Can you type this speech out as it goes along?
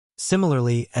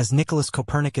Similarly, as Nicholas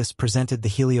Copernicus presented the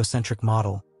heliocentric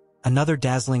model, another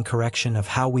dazzling correction of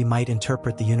how we might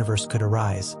interpret the universe could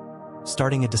arise,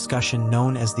 starting a discussion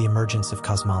known as the emergence of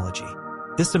cosmology.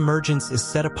 This emergence is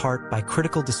set apart by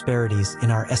critical disparities in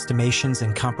our estimations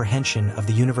and comprehension of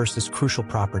the universe's crucial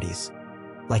properties,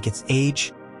 like its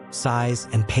age, size,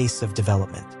 and pace of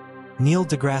development. Neil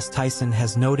deGrasse Tyson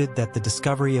has noted that the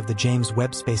discovery of the James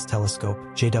Webb Space Telescope,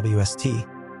 JWST,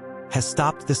 has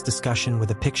stopped this discussion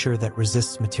with a picture that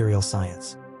resists material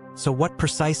science. So what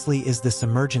precisely is this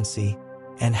emergency,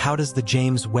 and how does the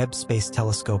James Webb Space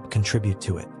Telescope contribute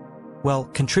to it? Well,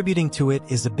 contributing to it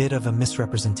is a bit of a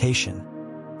misrepresentation.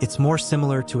 It's more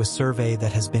similar to a survey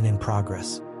that has been in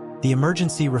progress. The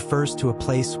emergency refers to a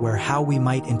place where how we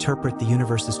might interpret the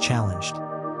universe is challenged,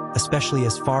 especially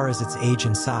as far as its age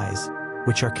and size,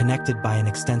 which are connected by an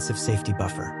extensive safety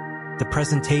buffer. The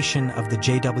presentation of the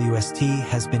JWST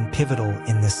has been pivotal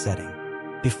in this setting.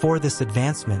 Before this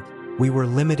advancement, we were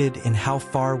limited in how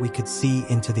far we could see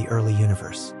into the early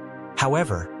universe.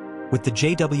 However, with the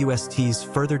JWST's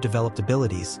further developed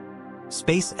abilities,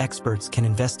 space experts can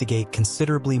investigate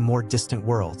considerably more distant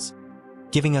worlds,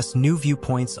 giving us new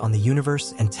viewpoints on the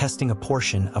universe and testing a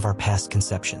portion of our past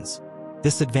conceptions.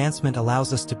 This advancement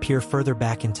allows us to peer further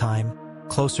back in time,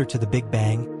 closer to the Big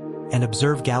Bang, and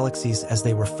observe galaxies as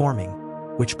they were forming,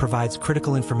 which provides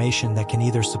critical information that can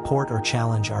either support or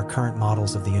challenge our current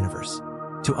models of the universe.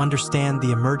 To understand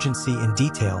the emergency in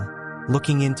detail,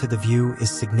 looking into the view is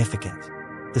significant.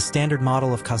 The standard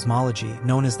model of cosmology,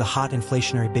 known as the hot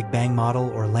inflationary Big Bang model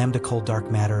or lambda cold dark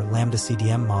matter lambda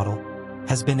CDM model,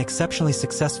 has been exceptionally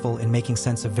successful in making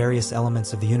sense of various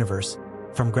elements of the universe,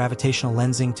 from gravitational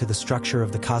lensing to the structure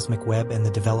of the cosmic web and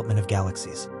the development of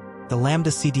galaxies. The lambda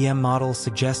CDM model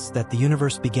suggests that the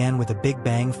universe began with a Big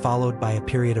Bang followed by a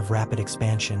period of rapid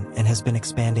expansion and has been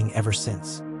expanding ever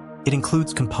since. It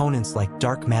includes components like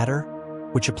dark matter,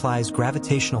 which applies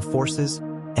gravitational forces,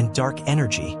 and dark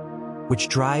energy, which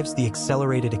drives the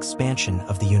accelerated expansion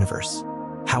of the universe.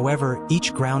 However,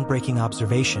 each groundbreaking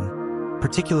observation,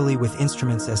 particularly with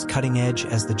instruments as cutting-edge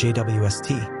as the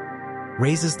JWST,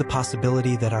 raises the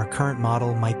possibility that our current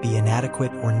model might be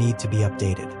inadequate or need to be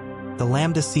updated. The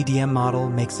lambda CDM model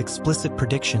makes explicit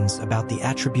predictions about the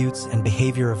attributes and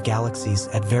behavior of galaxies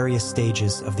at various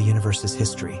stages of the universe's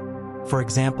history. For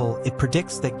example, it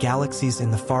predicts that galaxies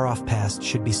in the far-off past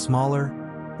should be smaller,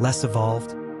 less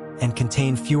evolved, and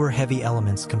contain fewer heavy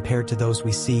elements compared to those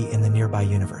we see in the nearby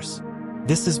universe.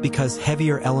 This is because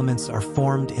heavier elements are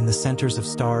formed in the centers of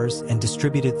stars and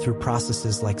distributed through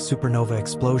processes like supernova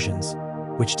explosions,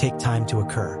 which take time to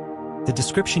occur. The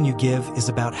description you give is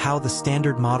about how the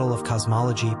standard model of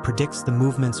cosmology predicts the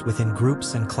movements within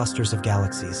groups and clusters of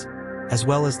galaxies, as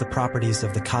well as the properties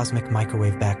of the cosmic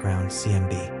microwave background,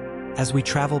 CMB. As we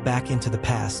travel back into the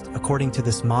past, according to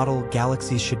this model,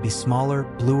 galaxies should be smaller,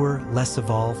 bluer, less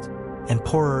evolved, and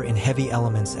poorer in heavy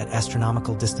elements at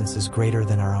astronomical distances greater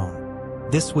than our own.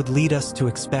 This would lead us to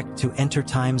expect to enter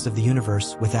times of the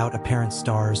universe without apparent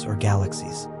stars or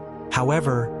galaxies.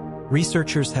 However,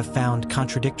 researchers have found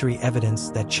contradictory evidence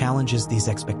that challenges these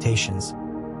expectations,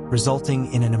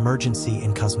 resulting in an emergency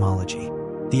in cosmology.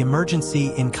 The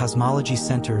emergency in cosmology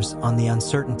centers on the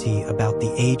uncertainty about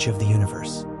the age of the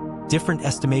universe. Different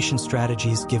estimation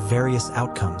strategies give various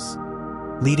outcomes,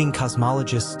 leading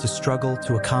cosmologists to struggle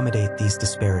to accommodate these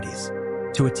disparities.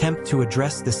 To attempt to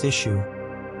address this issue,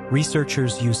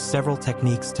 researchers use several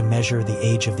techniques to measure the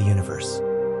age of the universe.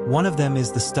 One of them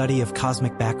is the study of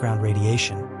cosmic background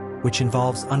radiation, which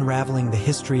involves unraveling the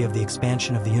history of the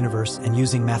expansion of the universe and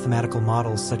using mathematical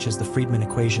models such as the Friedmann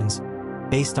equations,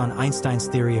 based on Einstein's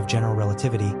theory of general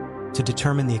relativity, to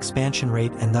determine the expansion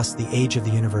rate and thus the age of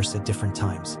the universe at different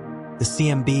times. The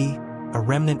CMB, a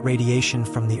remnant radiation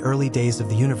from the early days of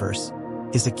the universe,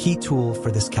 is a key tool for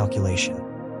this calculation.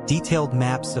 Detailed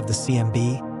maps of the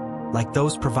CMB, like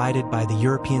those provided by the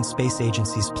European Space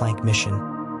Agency's Planck mission,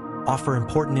 offer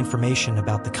important information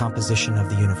about the composition of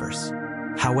the universe.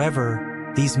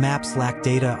 However, these maps lack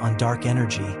data on dark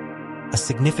energy, a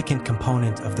significant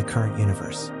component of the current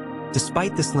universe.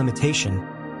 Despite this limitation,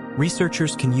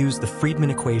 researchers can use the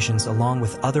Friedmann equations along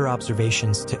with other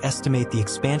observations to estimate the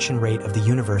expansion rate of the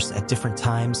universe at different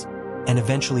times and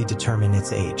eventually determine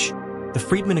its age. The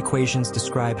Friedmann equations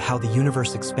describe how the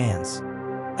universe expands,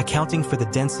 accounting for the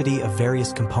density of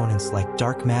various components like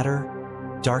dark matter,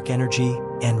 dark energy,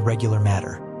 and regular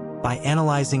matter. By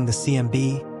analyzing the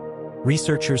CMB,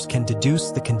 researchers can deduce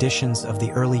the conditions of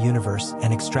the early universe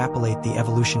and extrapolate the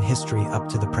evolution history up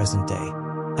to the present day.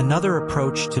 Another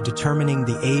approach to determining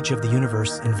the age of the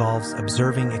universe involves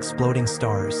observing exploding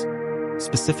stars,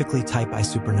 specifically type I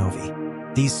supernovae.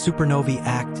 These supernovae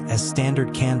act as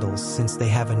standard candles since they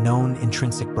have a known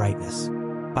intrinsic brightness.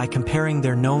 By comparing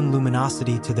their known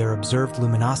luminosity to their observed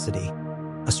luminosity,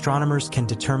 astronomers can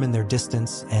determine their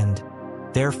distance and,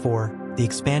 therefore, the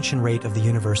expansion rate of the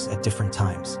universe at different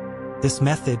times. This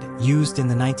method, used in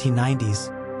the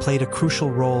 1990s, played a crucial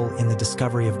role in the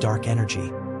discovery of dark energy,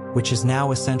 which is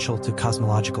now essential to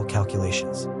cosmological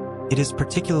calculations. It is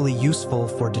particularly useful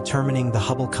for determining the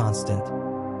Hubble constant,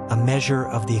 a measure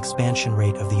of the expansion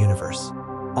rate of the universe.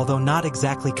 Although not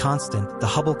exactly constant, the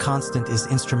Hubble constant is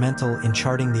instrumental in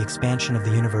charting the expansion of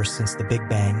the universe since the Big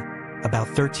Bang, about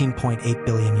 13.8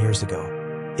 billion years ago.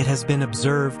 It has been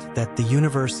observed that the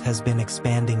universe has been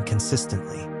expanding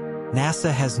consistently.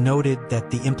 NASA has noted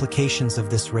that the implications of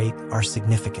this rate are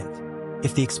significant.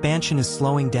 If the expansion is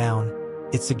slowing down,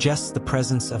 it suggests the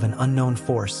presence of an unknown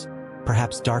force,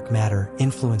 perhaps dark matter,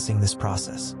 influencing this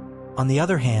process. On the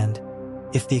other hand,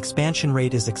 if the expansion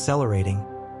rate is accelerating,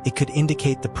 it could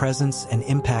indicate the presence and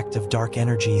impact of dark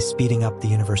energy speeding up the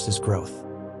universe's growth.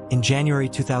 In January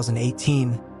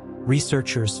 2018,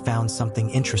 researchers found something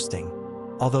interesting.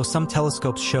 Although some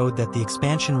telescopes showed that the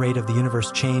expansion rate of the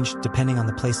universe changed depending on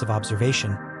the place of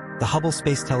observation, the Hubble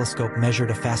Space Telescope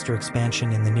measured a faster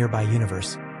expansion in the nearby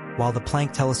universe, while the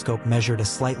Planck telescope measured a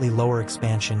slightly lower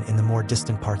expansion in the more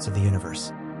distant parts of the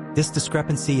universe. This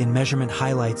discrepancy in measurement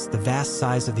highlights the vast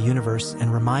size of the universe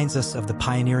and reminds us of the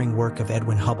pioneering work of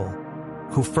Edwin Hubble,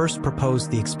 who first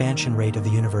proposed the expansion rate of the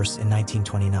universe in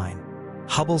 1929.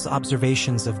 Hubble's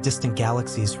observations of distant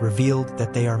galaxies revealed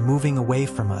that they are moving away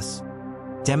from us,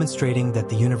 demonstrating that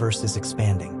the universe is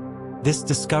expanding. This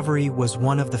discovery was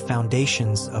one of the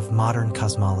foundations of modern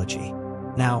cosmology.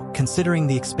 Now, considering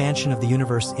the expansion of the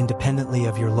universe independently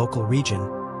of your local region,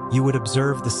 you would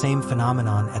observe the same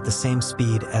phenomenon at the same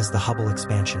speed as the Hubble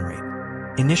expansion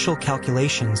rate. Initial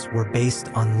calculations were based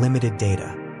on limited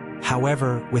data.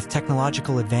 However, with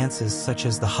technological advances such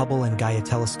as the Hubble and Gaia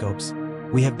telescopes,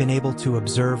 we have been able to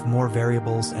observe more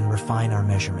variables and refine our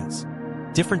measurements.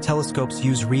 Different telescopes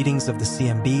use readings of the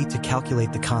CMB to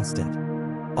calculate the constant,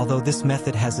 although this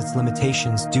method has its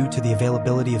limitations due to the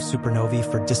availability of supernovae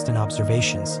for distant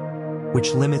observations,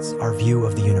 which limits our view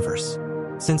of the universe.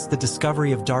 Since the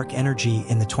discovery of dark energy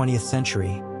in the 20th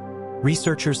century,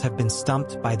 researchers have been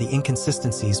stumped by the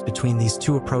inconsistencies between these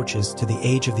two approaches to the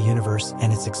age of the universe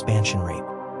and its expansion rate.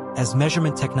 As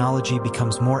measurement technology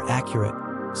becomes more accurate,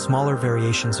 smaller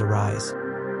variations arise,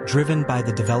 driven by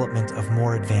the development of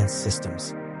more advanced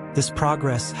systems. This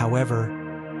progress, however,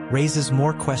 raises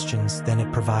more questions than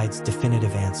it provides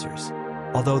definitive answers.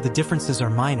 Although the differences are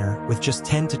minor, with just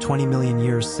 10 to 20 million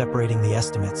years separating the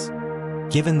estimates,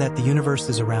 given that the universe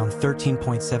is around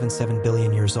 13.77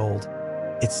 billion years old,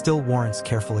 it still warrants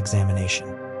careful examination.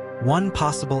 One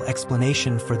possible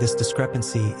explanation for this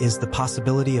discrepancy is the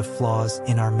possibility of flaws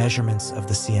in our measurements of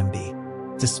the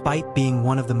CMB. Despite being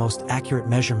one of the most accurate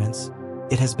measurements,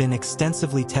 it has been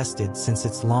extensively tested since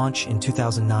its launch in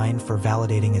 2009 for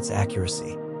validating its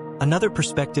accuracy. Another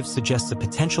perspective suggests a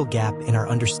potential gap in our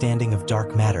understanding of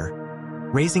dark matter,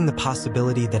 raising the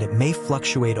possibility that it may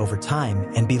fluctuate over time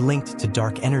and be linked to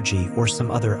dark energy or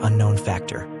some other unknown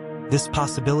factor. This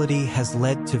possibility has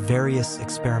led to various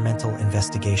experimental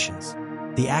investigations.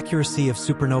 The accuracy of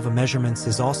supernova measurements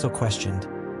is also questioned,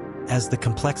 as the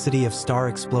complexity of star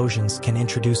explosions can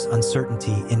introduce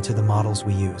uncertainty into the models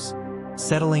we use.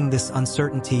 Settling this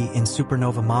uncertainty in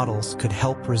supernova models could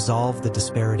help resolve the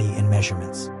disparity in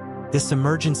measurements. This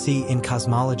emergency in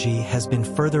cosmology has been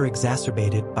further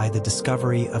exacerbated by the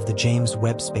discovery of the James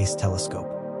Webb Space Telescope.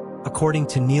 According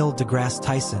to Neil deGrasse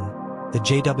Tyson, the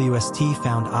JWST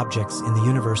found objects in the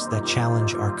universe that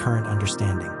challenge our current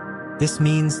understanding. This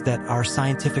means that our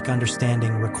scientific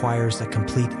understanding requires a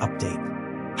complete update.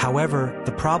 However,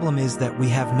 the problem is that we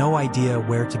have no idea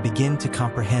where to begin to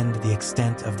comprehend the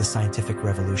extent of the scientific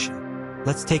revolution.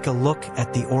 Let's take a look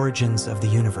at the origins of the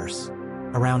universe.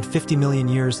 Around 50 million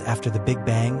years after the Big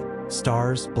Bang,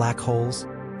 stars, black holes,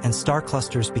 and star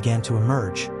clusters began to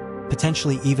emerge,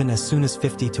 potentially even as soon as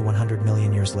 50 to 100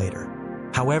 million years later.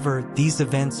 However, these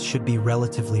events should be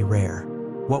relatively rare.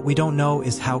 What we don't know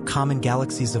is how common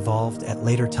galaxies evolved at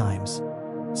later times,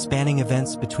 spanning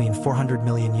events between 400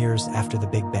 million years after the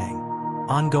Big Bang.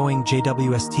 Ongoing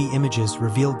JWST images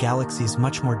reveal galaxies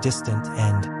much more distant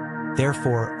and,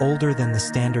 therefore, older than the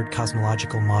standard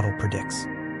cosmological model predicts.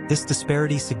 This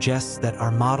disparity suggests that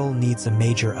our model needs a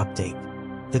major update.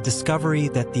 The discovery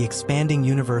that the expanding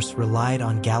universe relied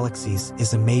on galaxies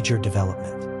is a major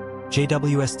development.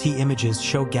 JWST images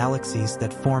show galaxies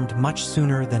that formed much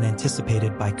sooner than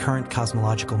anticipated by current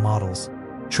cosmological models,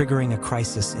 triggering a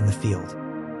crisis in the field.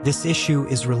 This issue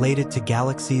is related to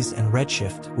galaxies and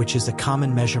redshift, which is a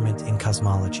common measurement in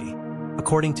cosmology.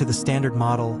 According to the Standard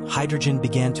Model, hydrogen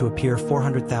began to appear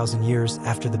 400,000 years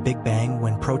after the Big Bang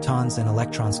when protons and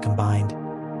electrons combined,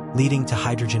 leading to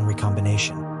hydrogen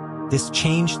recombination. This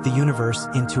changed the universe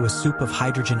into a soup of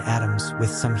hydrogen atoms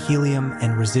with some helium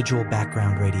and residual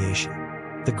background radiation.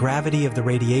 The gravity of the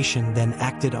radiation then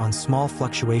acted on small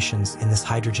fluctuations in this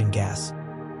hydrogen gas,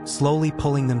 slowly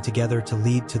pulling them together to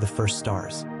lead to the first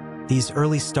stars. These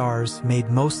early stars, made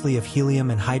mostly of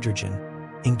helium and hydrogen,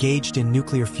 engaged in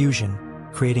nuclear fusion,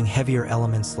 creating heavier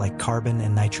elements like carbon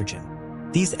and nitrogen.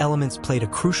 These elements played a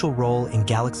crucial role in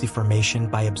galaxy formation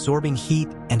by absorbing heat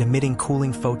and emitting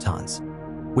cooling photons,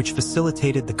 which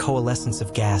facilitated the coalescence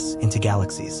of gas into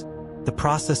galaxies. The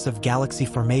process of galaxy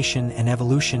formation and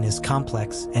evolution is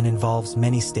complex and involves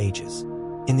many stages.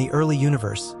 In the early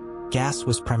universe, gas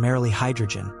was primarily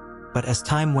hydrogen, but as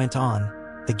time went on,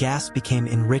 the gas became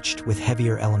enriched with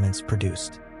heavier elements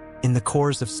produced in the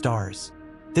cores of stars.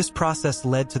 This process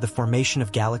led to the formation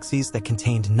of galaxies that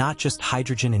contained not just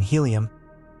hydrogen and helium,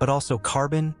 but also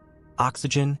carbon,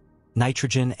 oxygen,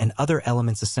 nitrogen, and other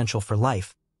elements essential for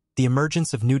life. The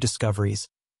emergence of new discoveries,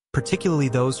 particularly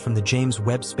those from the James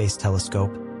Webb Space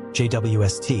Telescope,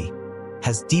 JWST,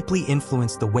 has deeply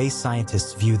influenced the way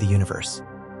scientists view the universe.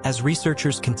 As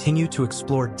researchers continue to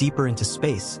explore deeper into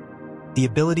space, the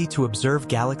ability to observe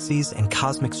galaxies and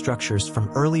cosmic structures from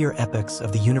earlier epochs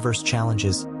of the universe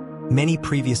challenges many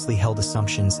previously held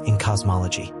assumptions in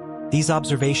cosmology. These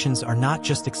observations are not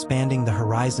just expanding the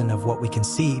horizon of what we can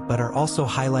see, but are also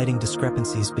highlighting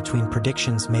discrepancies between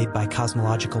predictions made by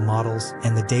cosmological models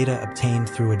and the data obtained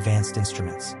through advanced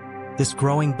instruments. This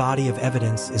growing body of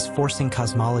evidence is forcing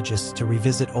cosmologists to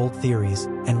revisit old theories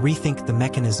and rethink the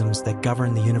mechanisms that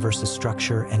govern the universe's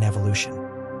structure and evolution.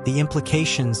 The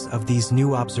implications of these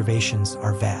new observations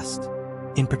are vast.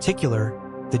 In particular,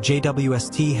 the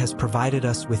JWST has provided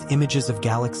us with images of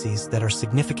galaxies that are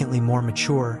significantly more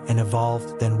mature and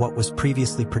evolved than what was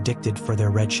previously predicted for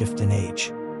their redshift and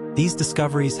age. These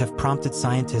discoveries have prompted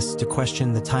scientists to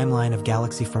question the timeline of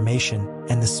galaxy formation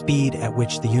and the speed at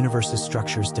which the universe's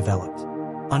structures developed.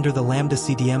 Under the Lambda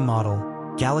CDM model,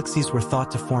 galaxies were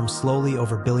thought to form slowly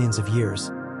over billions of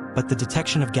years, but the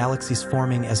detection of galaxies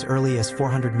forming as early as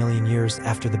 400 million years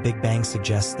after the Big Bang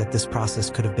suggests that this process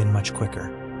could have been much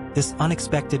quicker. This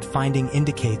unexpected finding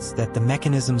indicates that the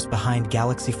mechanisms behind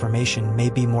galaxy formation may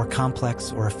be more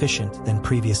complex or efficient than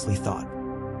previously thought.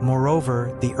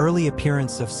 Moreover, the early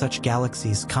appearance of such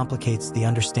galaxies complicates the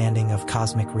understanding of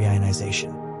cosmic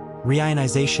reionization.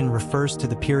 Reionization refers to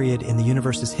the period in the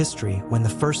universe's history when the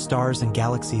first stars and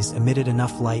galaxies emitted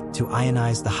enough light to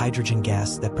ionize the hydrogen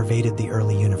gas that pervaded the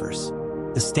early universe.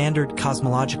 The standard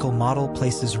cosmological model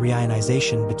places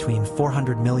reionization between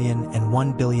 400 million and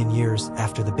 1 billion years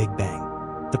after the Big Bang.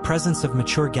 The presence of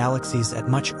mature galaxies at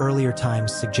much earlier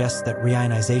times suggests that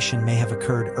reionization may have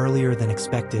occurred earlier than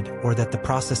expected, or that the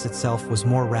process itself was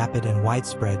more rapid and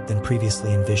widespread than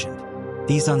previously envisioned.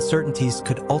 These uncertainties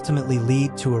could ultimately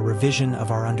lead to a revision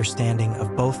of our understanding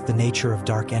of both the nature of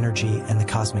dark energy and the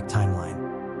cosmic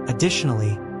timeline.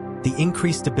 Additionally, the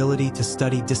increased ability to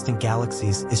study distant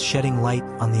galaxies is shedding light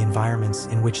on the environments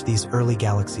in which these early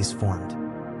galaxies formed.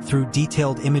 Through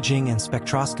detailed imaging and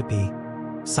spectroscopy,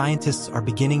 scientists are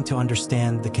beginning to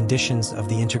understand the conditions of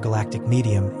the intergalactic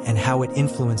medium and how it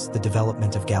influenced the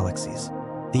development of galaxies.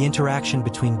 The interaction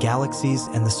between galaxies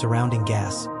and the surrounding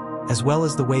gas, as well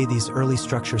as the way these early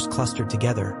structures clustered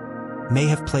together, may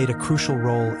have played a crucial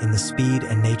role in the speed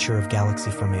and nature of galaxy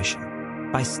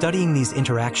formation. By studying these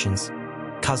interactions,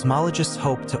 cosmologists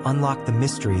hope to unlock the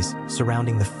mysteries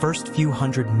surrounding the first few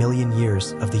 100 million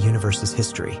years of the universe's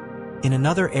history. In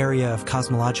another area of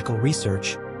cosmological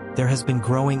research, there has been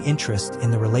growing interest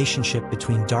in the relationship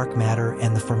between dark matter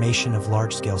and the formation of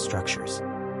large-scale structures.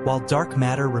 While dark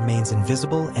matter remains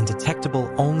invisible and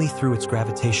detectable only through its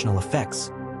gravitational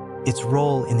effects, its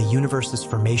role in the universe's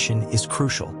formation is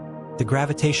crucial. The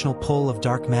gravitational pull of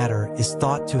dark matter is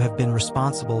thought to have been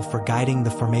responsible for guiding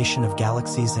the formation of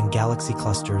galaxies and galaxy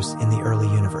clusters in the early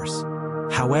universe.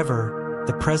 However,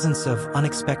 the presence of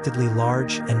unexpectedly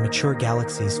large and mature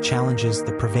galaxies challenges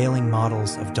the prevailing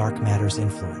models of dark matter's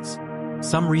influence.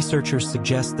 Some researchers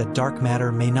suggest that dark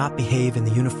matter may not behave in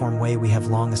the uniform way we have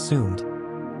long assumed,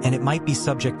 and it might be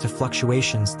subject to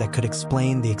fluctuations that could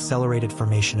explain the accelerated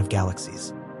formation of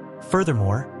galaxies.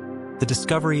 Furthermore, the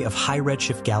discovery of high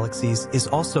redshift galaxies is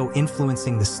also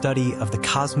influencing the study of the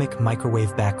cosmic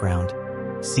microwave background,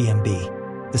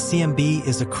 CMB. The CMB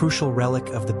is a crucial relic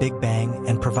of the Big Bang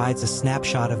and provides a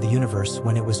snapshot of the universe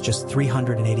when it was just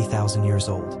 380,000 years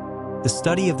old. The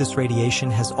study of this radiation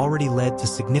has already led to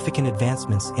significant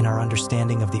advancements in our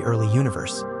understanding of the early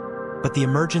universe, but the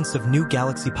emergence of new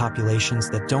galaxy populations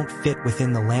that don't fit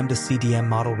within the lambda CDM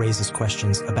model raises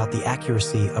questions about the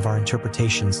accuracy of our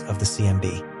interpretations of the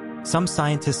CMB. Some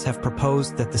scientists have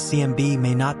proposed that the CMB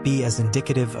may not be as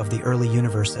indicative of the early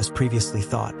universe as previously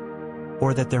thought,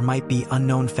 or that there might be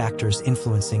unknown factors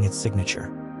influencing its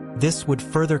signature. This would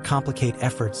further complicate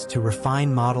efforts to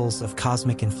refine models of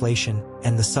cosmic inflation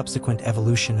and the subsequent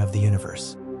evolution of the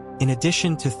universe. In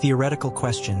addition to theoretical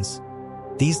questions,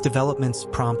 these developments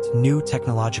prompt new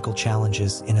technological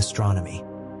challenges in astronomy.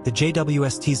 The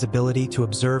JWST's ability to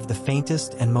observe the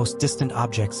faintest and most distant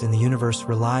objects in the universe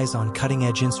relies on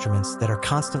cutting-edge instruments that are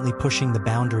constantly pushing the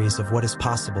boundaries of what is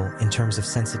possible in terms of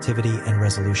sensitivity and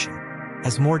resolution.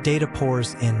 As more data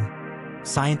pours in,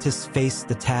 scientists face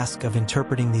the task of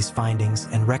interpreting these findings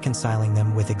and reconciling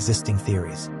them with existing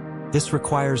theories. This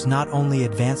requires not only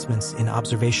advancements in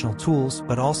observational tools,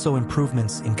 but also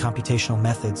improvements in computational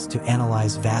methods to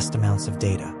analyze vast amounts of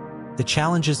data. The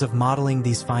challenges of modeling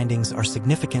these findings are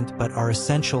significant but are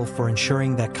essential for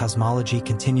ensuring that cosmology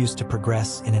continues to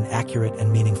progress in an accurate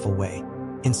and meaningful way.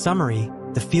 In summary,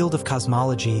 the field of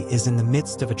cosmology is in the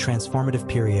midst of a transformative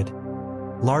period,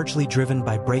 largely driven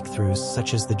by breakthroughs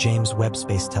such as the James Webb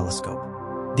Space Telescope.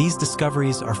 These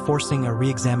discoveries are forcing a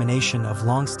re-examination of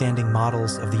long-standing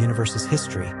models of the universe's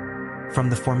history, from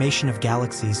the formation of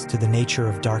galaxies to the nature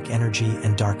of dark energy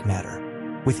and dark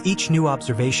matter. With each new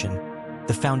observation,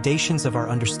 the foundations of our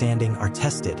understanding are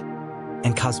tested,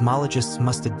 and cosmologists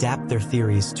must adapt their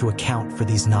theories to account for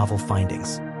these novel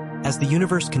findings. As the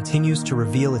universe continues to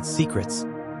reveal its secrets,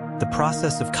 the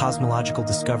process of cosmological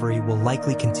discovery will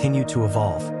likely continue to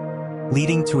evolve,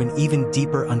 leading to an even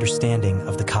deeper understanding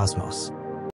of the cosmos.